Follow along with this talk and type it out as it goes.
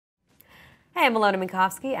Hey, I'm Alyona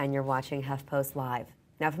Minkovski, and you're watching HuffPost Live.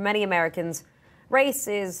 Now, for many Americans, race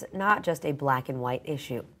is not just a black and white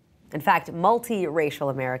issue. In fact,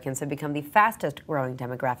 multiracial Americans have become the fastest growing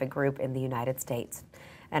demographic group in the United States.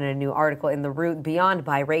 And in a new article in The Root, Beyond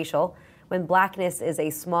Biracial, when blackness is a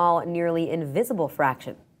small, nearly invisible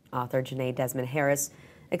fraction, author Jenee Desmond-Harris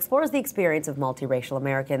explores the experience of multiracial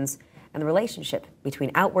Americans and the relationship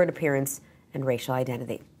between outward appearance and racial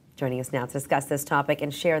identity. Joining us now to discuss this topic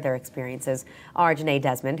and share their experiences are Jenee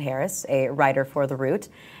Desmond-Harris, a writer for The Root,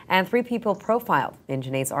 and three people profiled in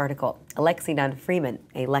Jenee's article: Alexi Nunn Freeman,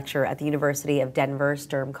 a lecturer at the University of Denver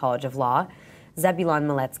Sturm College of Law; Zebulon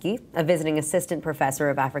Miletsky, a visiting assistant professor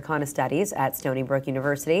of Africana Studies at Stony Brook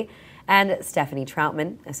University; and Stephanie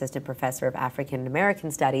Troutman, assistant professor of African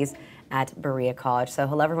American Studies at Berea College. So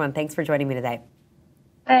hello, everyone. Thanks for joining me today.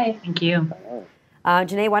 Hi. Thank you.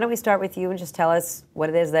 Jenee, why don't we start with you and just tell us what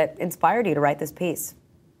it is that inspired you to write this piece?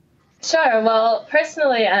 Sure. Well,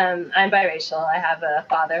 personally, I'm biracial. I have a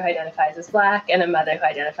father who identifies as black and a mother who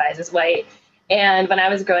identifies as white. And when I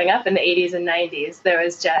was growing up in the 80s and 90s, there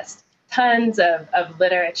was just tons of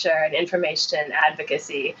literature and information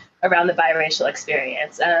advocacy around the biracial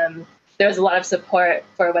experience. There was a lot of support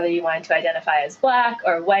for whether you wanted to identify as black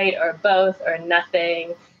or white or both or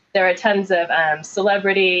nothing. There were tons of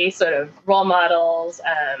celebrity sort of role models.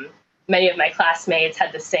 Many of my classmates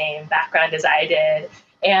had the same background as I did.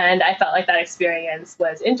 And I felt like that experience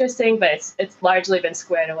was interesting, but it's largely been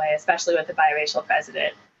squared away, especially with the biracial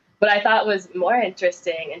president. What I thought was more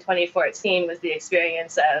interesting in 2014 was the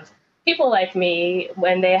experience of people like me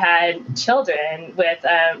when they had children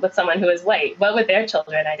with someone who was white. What would their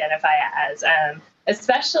children identify as?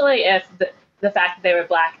 Especially if the fact that they were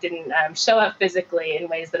black didn't show up physically in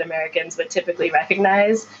ways that Americans would typically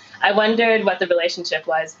recognize. I wondered what the relationship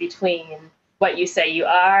was between what you say you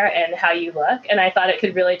are and how you look. And I thought it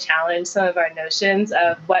could really challenge some of our notions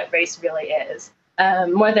of what race really is.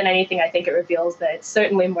 More than anything, I think it reveals that it's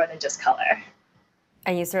certainly more than just color.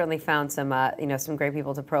 And you certainly found some, some great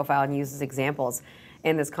people to profile and use as examples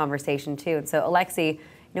in this conversation too. And so, Alexi,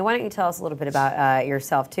 why don't you tell us a little bit about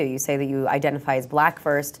yourself too? You say that you identify as black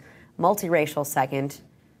first, multiracial second.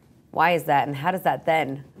 Why is that, and how does that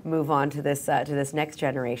then move on to this next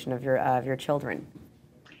generation of your children?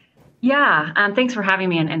 Yeah, thanks for having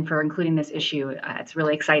me and for including this issue. It's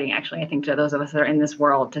really exciting, actually. I think to those of us that are in this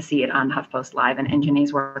world to see it on HuffPost Live and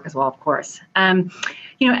Jenee's work as well, of course.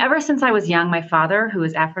 Ever since I was young, my father, who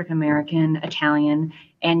is African American, Italian,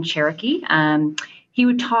 and Cherokee, he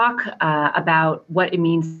would talk about what it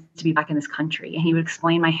means to be black in this country. And he would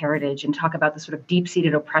explain my heritage and talk about the sort of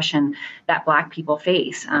deep-seated oppression that black people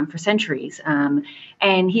face for centuries.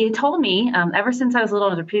 And he had told me, ever since I was little,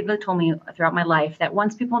 and repeatedly told me throughout my life, that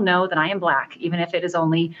once people know that I am black, even if it is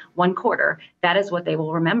only one quarter, that is what they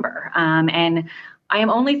will remember. And I am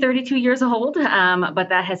only 32 years old, but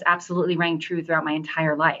that has absolutely rang true throughout my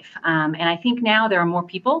entire life. And I think now there are more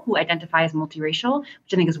people who identify as multiracial,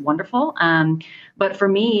 which I think is wonderful. But for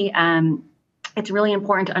me, it's really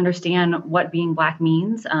important to understand what being black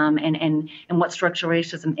means and what structural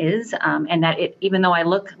racism is, and that even though I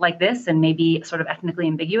look like this and maybe sort of ethnically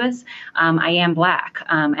ambiguous, I am black,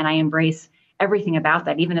 and I embrace everything about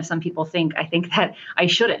that, even if some people I think that I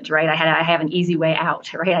shouldn't, right? I have an easy way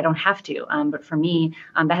out, right? I don't have to. But for me,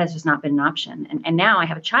 that has just not been an option. And now I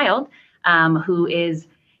have a child who is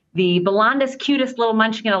the blondest, cutest little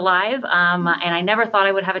munchkin alive. And I never thought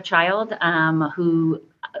I would have a child who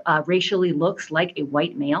racially looks like a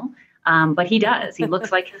white male. But he does. He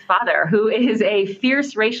looks like his father, who is a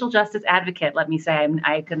fierce racial justice advocate. Let me say,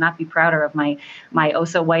 I could not be prouder of my oh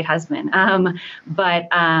so white husband. But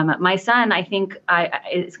my son, I think,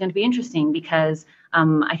 it's going to be interesting because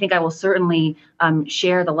I think I will certainly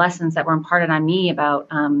share the lessons that were imparted on me about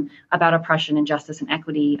oppression and justice and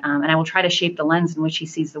equity, and I will try to shape the lens in which he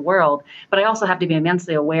sees the world. But I also have to be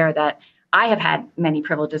immensely aware that I have had many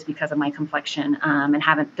privileges because of my complexion, and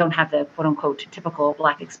don't have the quote unquote typical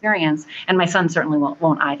black experience, and my son certainly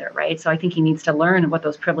won't either, right? So I think he needs to learn what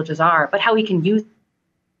those privileges are, but how he can use.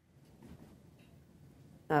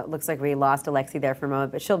 It looks like we lost Alexi there for a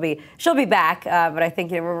moment, but she'll be back. But I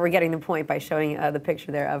think we're getting the point by showing the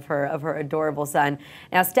picture there of her adorable son.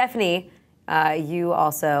 Now, Stephanie, you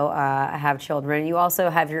also have children. You also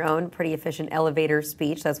have your own pretty efficient elevator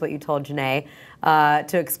speech. That's what you told Jenee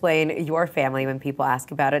to explain your family when people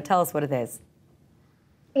ask about it. Tell us what it is.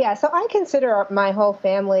 Yeah, so I consider my whole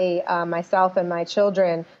family, myself and my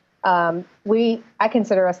children, I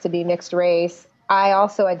consider us to be mixed race. I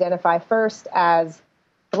also identify first as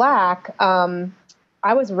black.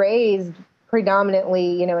 I was raised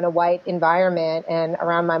predominantly, in a white environment and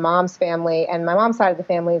around my mom's family, and my mom's side of the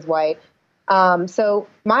family is white. So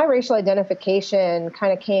my racial identification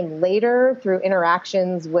kind of came later through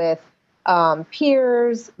interactions with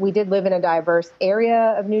peers. We did live in a diverse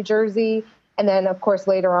area of New Jersey. And then, of course,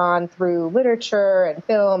 later on through literature and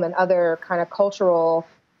film and other kind of cultural,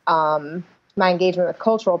 my engagement with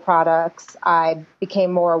cultural products, I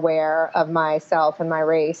became more aware of myself and my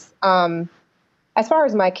race. As far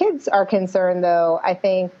as my kids are concerned, though, I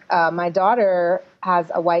think my daughter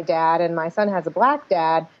has a white dad and my son has a black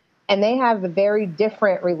dad, and they have a very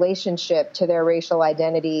different relationship to their racial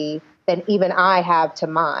identity than even I have to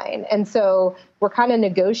mine. And so we're kind of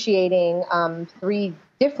negotiating three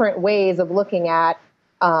different ways of looking at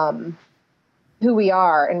who we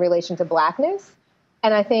are in relation to blackness.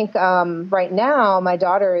 And I think right now, my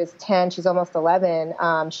daughter is 10, she's almost 11.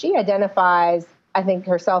 She identifies, I think,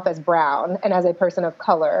 herself as brown and as a person of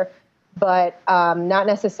color, but not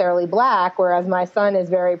necessarily black, whereas my son is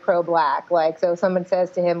very pro-black. Like, so if someone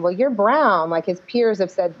says to him, well, you're brown, like his peers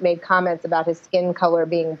have made comments about his skin color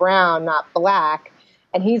being brown, not black.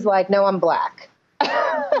 And he's like, no, I'm black.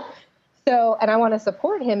 So, and I want to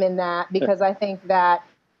support him in that because I think that,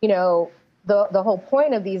 you know, the whole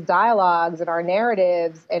point of these dialogues and our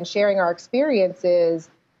narratives and sharing our experiences,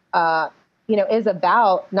 you know, is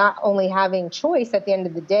about not only having choice at the end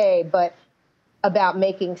of the day, but about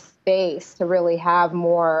making space to really have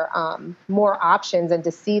more options and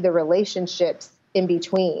to see the relationships in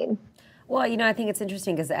between. Well, you know, I think it's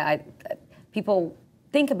interesting because people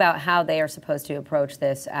think about how they are supposed to approach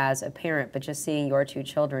this as a parent, but just seeing your two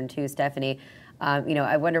children too, Stephanie, you know,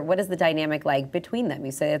 I wonder, what is the dynamic like between them?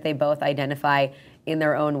 You say that they both identify in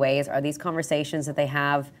their own ways. Are these conversations that they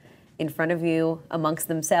have in front of you amongst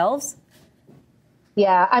themselves?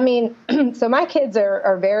 Yeah, I mean, so my kids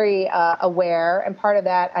are very aware, and part of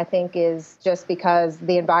that, I think, is just because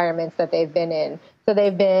the environments that they've been in. So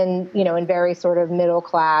they've been, you know, in very sort of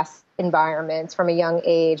middle-class environments from a young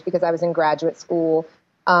age, because I was in graduate school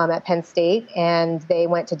at Penn State, and they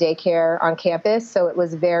went to daycare on campus, so it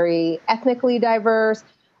was very ethnically diverse,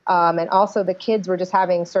 and also the kids were just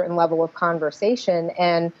having a certain level of conversation,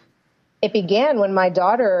 and it began when my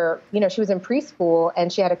daughter, you know, she was in preschool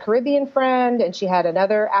and she had a Caribbean friend and she had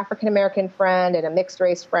another African-American friend and a mixed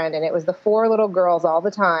race friend. And it was the four little girls all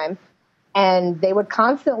the time. And they would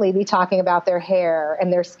constantly be talking about their hair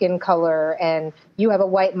and their skin color. And you have a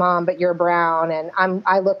white mom, but you're brown. And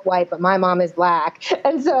I look white, but my mom is black.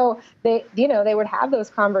 And so they, you know, they would have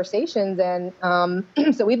those conversations. And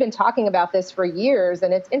so we've been talking about this for years.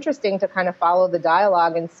 And it's interesting to kind of follow the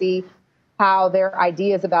dialogue and see how their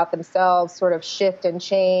ideas about themselves sort of shift and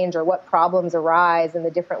change, or what problems arise in the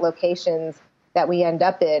different locations that we end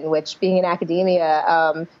up in, which, being in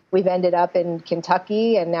academia, we've ended up in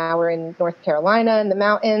Kentucky, and now we're in North Carolina in the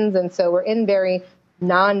mountains. And so we're in very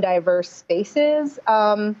non-diverse spaces.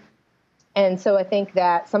 And so I think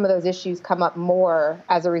that some of those issues come up more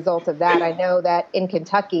as a result of that. I know that in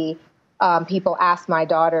Kentucky, people ask my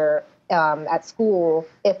daughter at school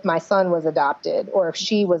if my son was adopted or if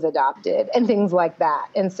she was adopted and things like that.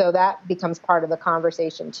 And so that becomes part of the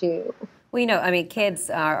conversation too. Well, you know, I mean, kids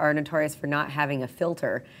are notorious for not having a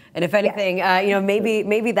filter. And if anything, yes, you know,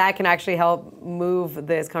 maybe that can actually help move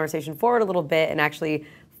this conversation forward a little bit and actually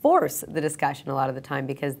force the discussion a lot of the time,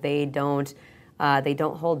 because they don't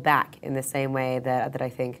hold back in the same way that I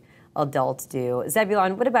think adults do.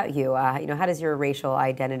 Zebulon, what about you? You know, how does your racial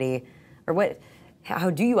identity, or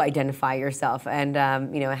how do you identify yourself, and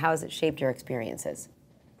you know, how has it shaped your experiences?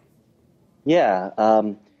 Yeah,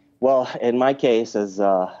 well, in my case, as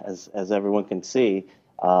everyone can see,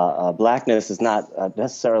 blackness is not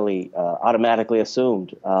necessarily automatically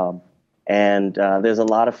assumed, and there's a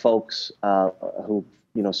lot of folks who,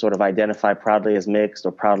 you know, sort of identify proudly as mixed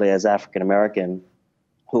or proudly as African American,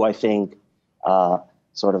 who I think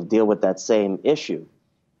sort of deal with that same issue.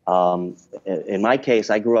 In my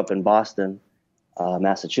case, I grew up in Boston,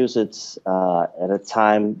 Massachusetts, at a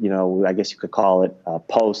time, you know, I guess you could call it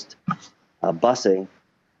post busing.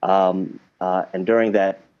 And during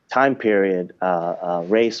that time period,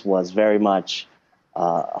 race was very much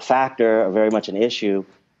a factor, very much an issue,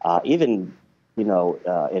 even, you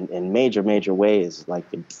know, in major ways, like,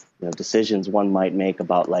 you know, decisions one might make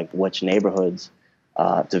about like which neighborhoods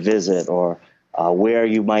to visit, or where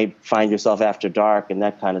you might find yourself after dark, and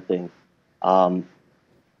that kind of thing.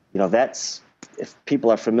 You know, that's, if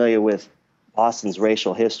people are familiar with Boston's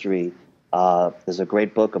racial history, there's a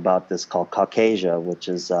great book about this called Caucasia, which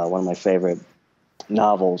is one of my favorite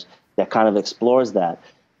novels that kind of explores that.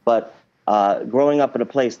 But growing up in a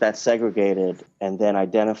place that's segregated and then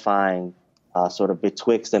identifying sort of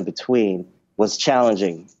betwixt and between was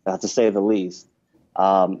challenging, to say the least.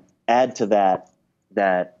 Add to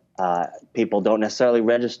that people don't necessarily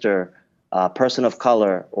register person of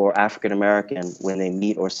color or African American when they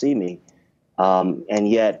meet or see me. And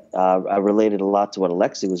yet, I related a lot to what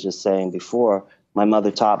Alexi was just saying before. My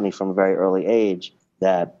mother taught me from a very early age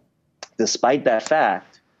that despite that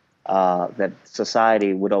fact, that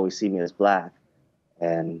society would always see me as black.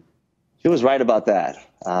 And she was right about that.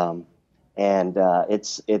 And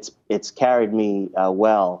it's carried me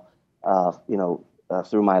well,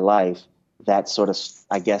 through my life, that sort of,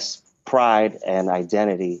 I guess, pride and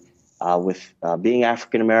identity with being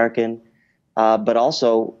African American, but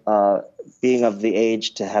also being of the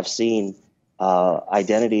age to have seen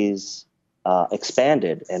identities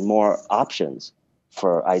expanded and more options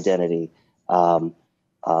for identity. A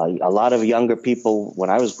lot of younger people, when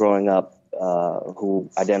I was growing up, who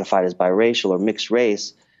identified as biracial or mixed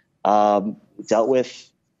race, dealt with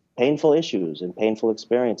painful issues and painful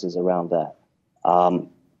experiences around that.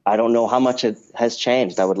 I don't know how much it has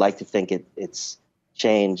changed. I would like to think it's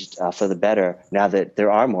changed for the better now that there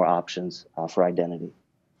are more options for identity.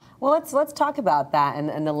 Well, let's talk about that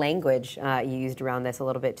and the language you used around this a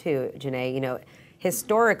little bit too, Jenee.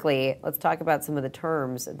 Historically, let's talk about some of the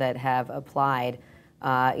terms that have applied,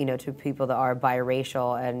 to people that are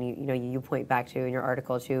biracial, and you point back to in your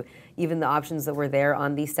article to even the options that were there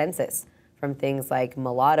on the census, from things like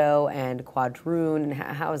mulatto and quadroon. And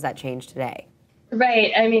how has that changed today?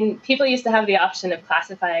 Right. I mean, people used to have the option of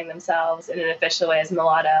classifying themselves in an official way as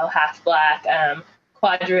mulatto, half black,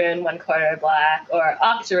 quadroon, 1/4 black, or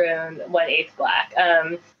octoroon, 1/8 black.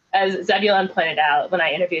 As Zebulon pointed out when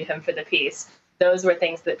I interviewed him for the piece, those were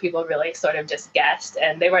things that people really sort of just guessed,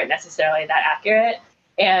 and they weren't necessarily that accurate.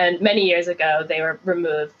 And many years ago, they were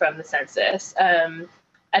removed from the census.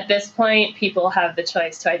 At this point, people have the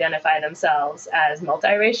choice to identify themselves as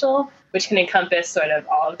multiracial, which can encompass sort of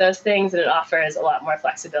all of those things, and it offers a lot more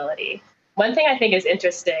flexibility. One thing I think is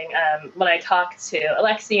interesting, when I talked to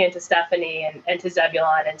Alexi and to Stephanie and to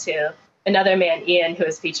Zebulon and to another man, Ian, who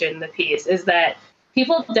was featured in the piece, is that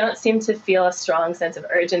people don't seem to feel a strong sense of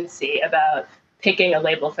urgency about picking a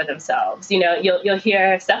label for themselves. You'll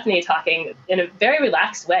hear Stephanie talking in a very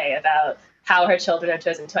relaxed way about how her children have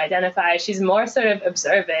chosen to identify. She's more sort of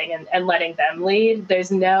observing and letting them lead. There's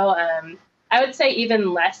no, I would say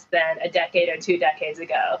even less than a decade or 2 decades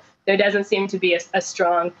ago, there doesn't seem to be a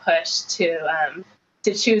strong push to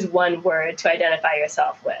choose one word to identify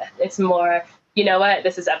yourself with. It's more, you know what,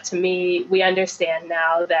 this is up to me. We understand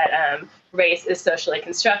now that race is socially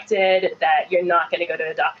constructed, that you're not going to go to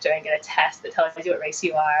a doctor and get a test that tells you what race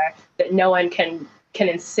you are, that no one can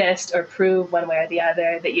insist or prove one way or the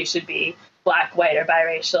other that you should be black, white, or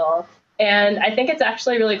biracial. And I think it's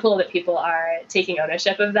actually really cool that people are taking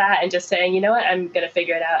ownership of that and just saying, you know what, I'm going to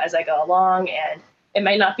figure it out as I go along. And it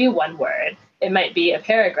might not be one word. It might be a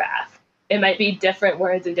paragraph. It might be different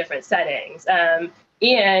words in different settings.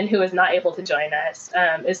 Ian, who is not able to join us,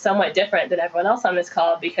 is somewhat different than everyone else on this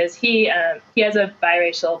call because he has a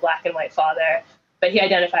biracial black and white father, but he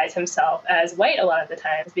identifies himself as white a lot of the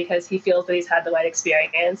times because he feels that he's had the white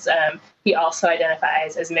experience. He also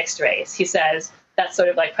identifies as mixed race. He says that's sort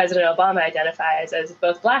of like President Obama identifies as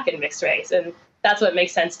both black and mixed race, and that's what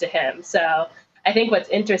makes sense to him. So I think what's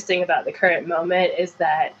interesting about the current moment is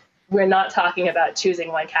that we're not talking about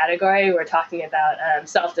choosing one category. We're talking about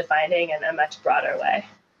self-defining in a much broader way.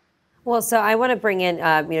 Well, so I want to bring in,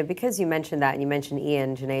 because you mentioned that and you mentioned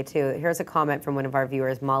Ian, Jenee, too. Here's a comment from one of our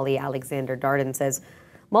viewers, Molly Alexander Darden, says,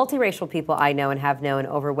 multiracial people I know and have known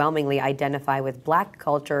overwhelmingly identify with black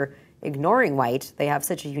culture, ignoring white. They have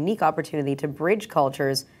such a unique opportunity to bridge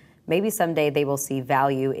cultures. Maybe someday they will see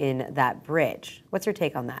value in that bridge. What's your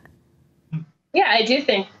take on that? Yeah, I do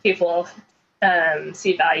think people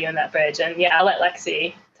see value in that bridge. And yeah, I'll let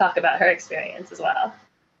Lexi talk about her experience as well.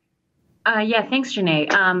 Yeah, thanks, Jenee.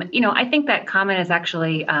 I think that comment is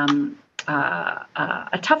actually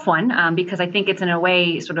a tough one because I think it's in a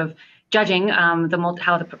way sort of judging how the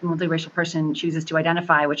multiracial person chooses to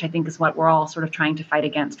identify, which I think is what we're all sort of trying to fight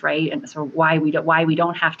against, right? And sort of why we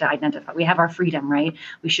don't have to identify. We have our freedom, right?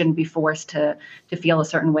 We shouldn't be forced to feel a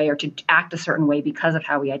certain way or to act a certain way because of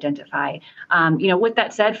how we identify. With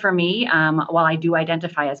that said, for me, while I do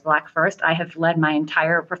identify as Black first, I have led my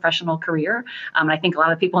entire professional career. I think a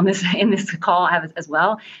lot of people in this call have as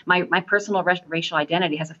well. My personal racial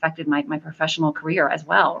identity has affected my professional career as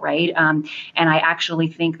well, right? And I actually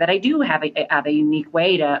think that I do have a unique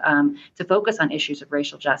way to focus on issues of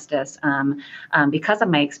racial justice because of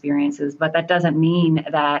my experiences. But that doesn't mean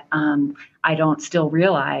that I don't still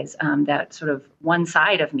realize that sort of one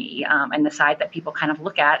side of me and the side that people kind of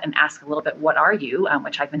look at and ask a little bit, what are you?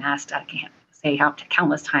 Which I've been asked at campus say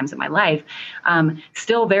countless times in my life,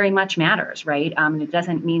 still very much matters, right? And it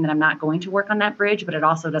doesn't mean that I'm not going to work on that bridge, but it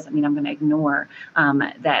also doesn't mean I'm going to ignore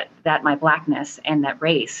that my Blackness and that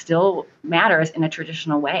race still matters in a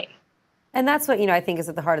traditional way. And that's what, I think is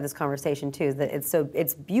at the heart of this conversation too, is that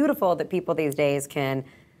it's beautiful that people these days can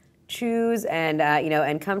choose and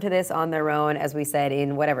and come to this on their own, as we said,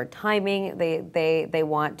 in whatever timing they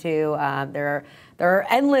want to. There are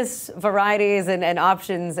endless varieties and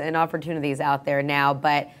options and opportunities out there now,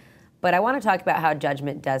 but I want to talk about how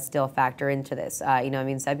judgment does still factor into this.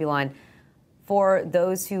 Zebulon, for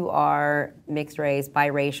those who are mixed race,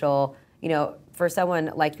 biracial, for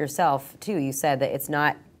someone like yourself too, you said that it's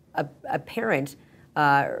not apparent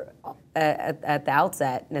at the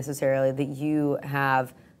outset necessarily that you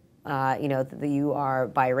have that you are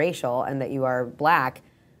biracial and that you are Black.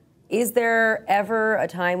 Is there ever a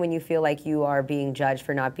time when you feel like you are being judged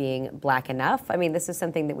for not being Black enough? I mean, this is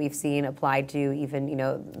something that we've seen applied to even,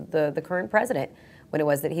 the current president when it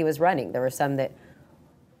was that he was running. There were some that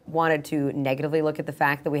wanted to negatively look at the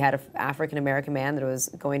fact that we had an African-American man that was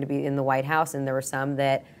going to be in the White House, and there were some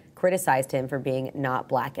that criticized him for being not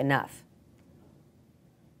Black enough.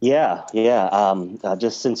 Yeah.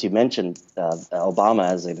 Just since you mentioned Obama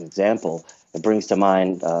as an example, it brings to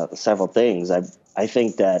mind several things. I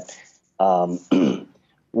think that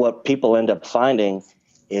what people end up finding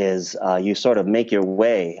is you sort of make your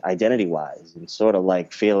way identity-wise, and sort of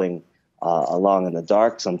like feeling along in the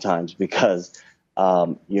dark sometimes, because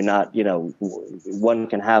you're not, one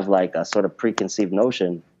can have like a sort of preconceived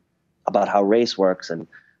notion about how race works and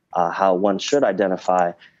how one should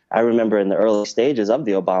identify. I remember in the early stages of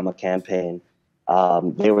the Obama campaign,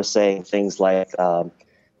 they were saying things like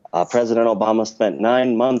President Obama spent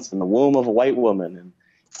 9 months in the womb of a white woman,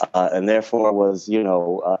 and therefore was,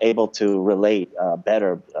 able to relate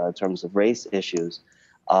better in terms of race issues.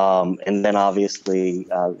 And then obviously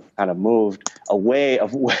kind of moved way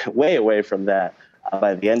away from that.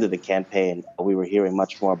 By the end of the campaign, we were hearing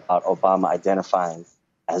much more about Obama identifying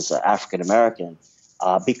as African American,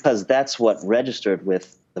 because that's what registered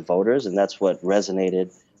with the voters, and that's what resonated,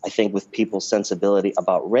 I think, with people's sensibility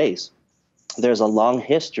about race. There's a long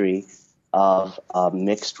history of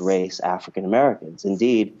mixed race African Americans.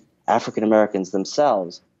 Indeed, African Americans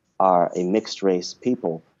themselves are a mixed race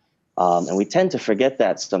people, and we tend to forget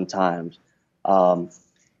that sometimes.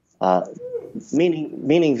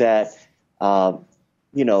 Meaning that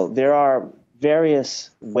there are various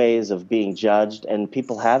ways of being judged, and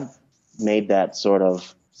people have made that sort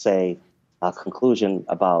of, say, conclusion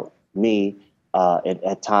about me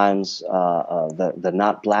at times, the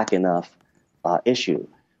not Black enough issue.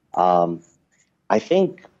 I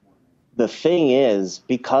think the thing is,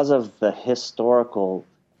 because of the historical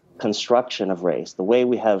construction of race, the way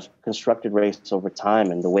we have constructed race over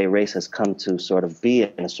time, and the way race has come to sort of be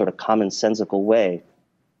in a sort of commonsensical way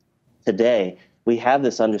today, we have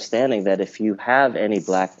this understanding that if you have any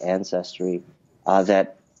Black ancestry,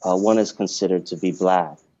 that one is considered to be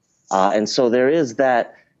Black. And so there is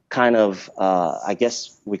that kind of, I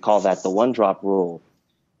guess we call that the one-drop rule.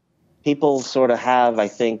 People sort of have, I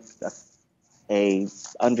think, a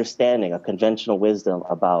understanding, a conventional wisdom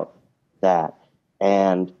about that.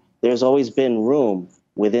 And there's always been room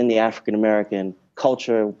within the African-American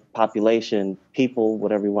culture, population, people,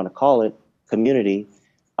 whatever you want to call it, community,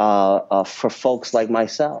 for folks like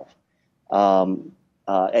myself. And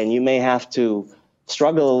you may have to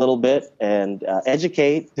struggle a little bit and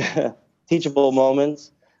educate, teachable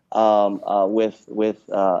moments with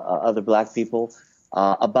other Black people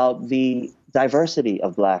about the diversity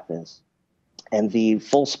of Blackness and the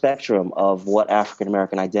full spectrum of what African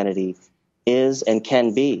American identity is and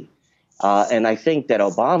can be. And I think that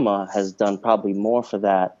Obama has done probably more for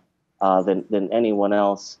that than anyone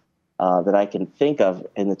else that I can think of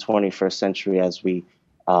in the 21st century, as we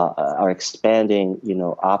are expanding,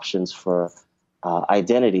 options for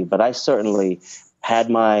identity. But I certainly had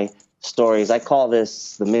my stories. I call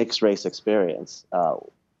this the mixed race experience.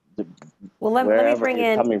 Well, let me bring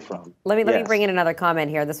in coming from. Let me bring in another comment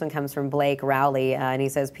here. This one comes from Blake Rowley, and he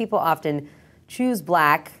says people often choose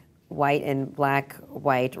Black, white, and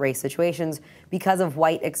Black-white race situations because of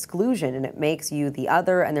white exclusion, and it makes you the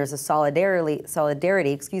other. And there's a solidarity,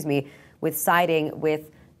 with siding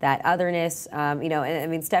with that otherness. And I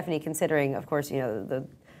mean, Stephanie, considering, of course,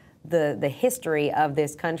 the history of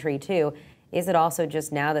this country too, is it also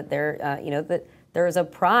just now that that there is a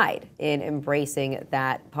pride in embracing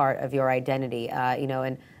that part of your identity?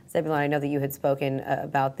 And Zebulon, I know that you had spoken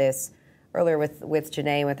about this earlier with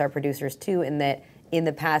Jenee and with our producers too, in that in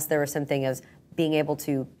the past there was something as being able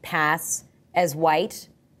to pass as white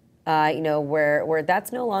where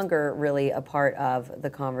that's no longer really a part of the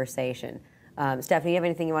conversation. Stephanie, you have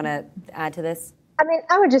anything you want to add to this? I mean,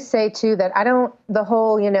 I would just say, too, that the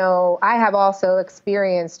whole, I have also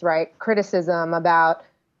experienced, criticism about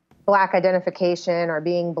Black identification or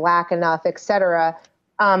being Black enough, et cetera.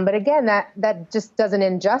 But again, that just does an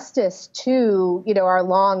injustice to, our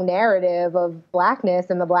long narrative of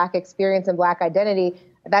Blackness and the Black experience and Black identity.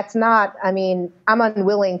 That's not, I'm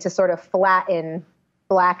unwilling to sort of flatten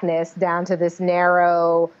Blackness down to this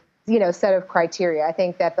narrow, set of criteria. I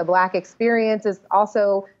think that the Black experience is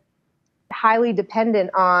also highly dependent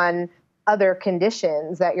on other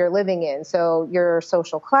conditions that you're living in. So your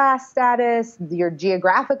social class status, your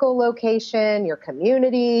geographical location, your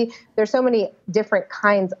community. There's so many different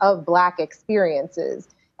kinds of Black experiences.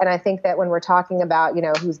 And I think that when we're talking about,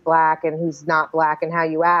 who's Black and who's not Black and how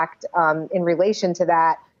you act in relation to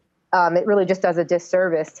that, it really just does a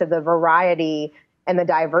disservice to the variety and the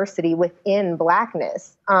diversity within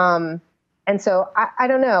Blackness. And so I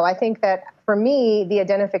don't know. I think that for me, the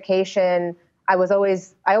identification, I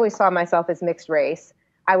always saw myself as mixed race.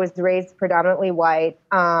 I was raised predominantly white.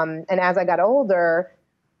 And as I got older,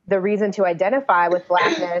 the reason to identify with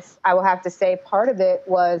Blackness, I will have to say part of it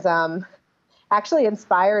was actually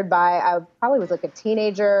inspired by, I probably was like a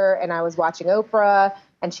teenager and I was watching Oprah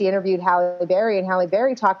and she interviewed Halle Berry, and Halle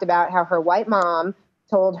Berry talked about how her white mom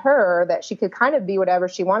told her that she could kind of be whatever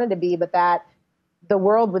she wanted to be, but that the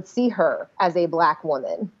world would see her as a Black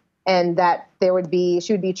woman and that she would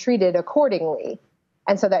be treated accordingly.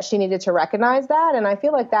 And so that she needed to recognize that. And I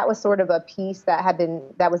feel like that was sort of a piece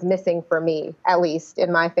that was missing for me, at least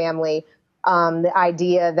in my family. The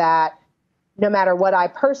idea that no matter what I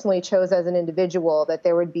personally chose as an individual, that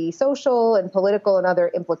there would be social and political and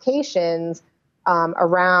other implications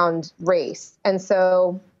around race. And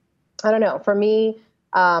so, I don't know, for me,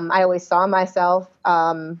 I always saw myself,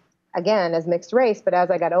 again, as mixed race, but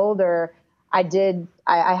as I got older,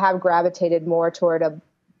 I have gravitated more toward a,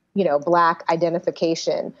 Black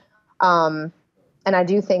identification. And I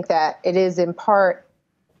do think that it is in part,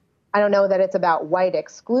 I don't know that it's about white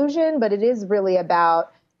exclusion, but it is really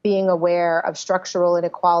about being aware of structural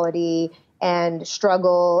inequality and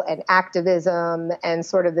struggle and activism and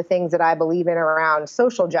sort of the things that I believe in around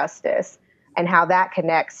social justice and how that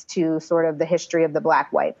connects to sort of the history of the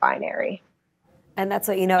Black-white binary. And that's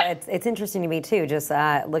what, it's interesting to me too, just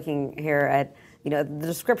looking here at, the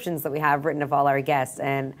descriptions that we have written of all our guests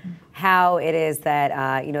and how it is that,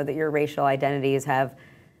 that your racial identities have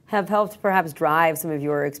helped perhaps drive some of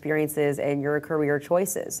your experiences and your career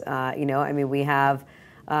choices. We have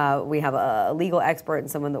a legal expert and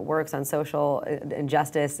someone that works on social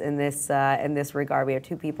injustice in this regard. We have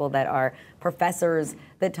two people that are professors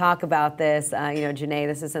that talk about this. Jenee,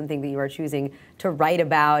 this is something that you are choosing to write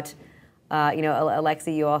about.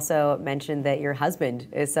 Alexi, you also mentioned that your husband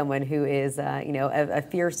is someone who is, a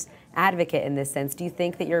fierce advocate in this sense. Do you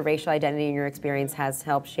think that your racial identity and your experience has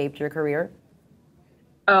helped shape your career?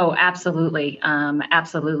 Oh, absolutely.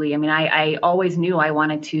 Absolutely. I mean, I always knew I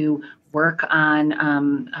wanted to work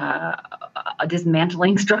on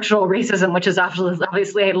dismantling structural racism, which is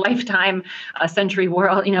obviously a lifetime, century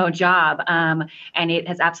world, job. And it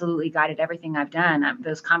has absolutely guided everything I've done.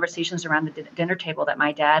 Those conversations around the dinner table that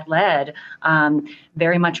my dad led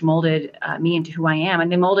very much molded me into who I am,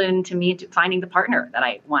 and they molded into me to finding the partner that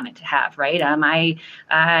I wanted to have. Right?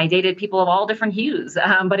 I dated people of all different hues,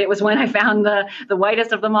 but it was when I found the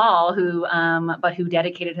whitest of them all who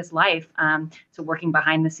dedicated his life to working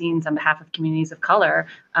behind the scenes on behalf of communities of color,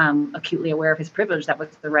 acutely aware of his privilege. That was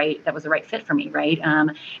the right fit for me, right?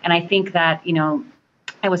 And I think that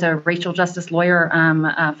I was a racial justice lawyer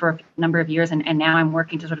for a number of years, and now I'm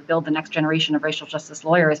working to sort of build the next generation of racial justice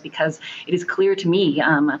lawyers, because it is clear to me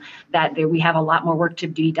that we have a lot more work to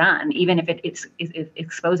be done. Even if it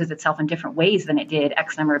exposes itself in different ways than it did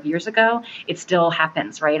X number of years ago, it still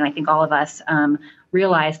happens, right? And I think all of us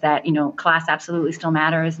realize that class absolutely still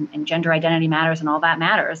matters, and gender identity matters, and all that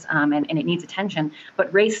matters, and it needs attention.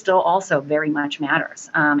 But race still also very much matters.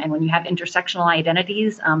 And when you have intersectional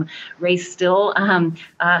identities, race still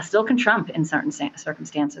can trump in certain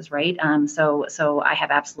circumstances, right? So I have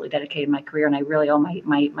absolutely dedicated my career, and I really owe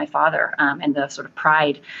my father and the sort of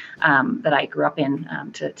pride that I grew up in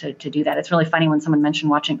to do that. It's really funny when someone mentioned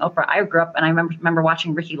watching Oprah. I grew up and I remember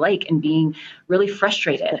watching Ricki Lake and being really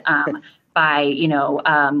frustrated by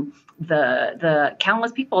the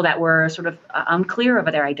countless people that were sort of unclear of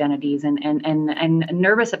their identities and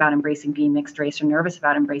nervous about embracing being mixed race, or nervous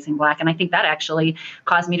about embracing Black. And I think that actually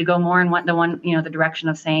caused me to go more in the direction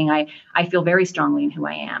of saying I feel very strongly in who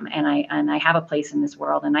I am, and I have a place in this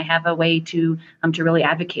world, and I have a way to really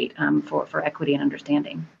advocate for equity and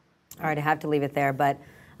understanding. All right, I have to leave it there. But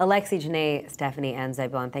Alexi, Jenee, Stephanie, and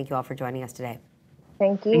Zebulon, thank you all for joining us today.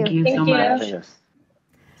 Thank you. Thank you so much.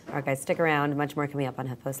 All right, guys, stick around. Much more coming up on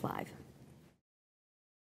HuffPost Live.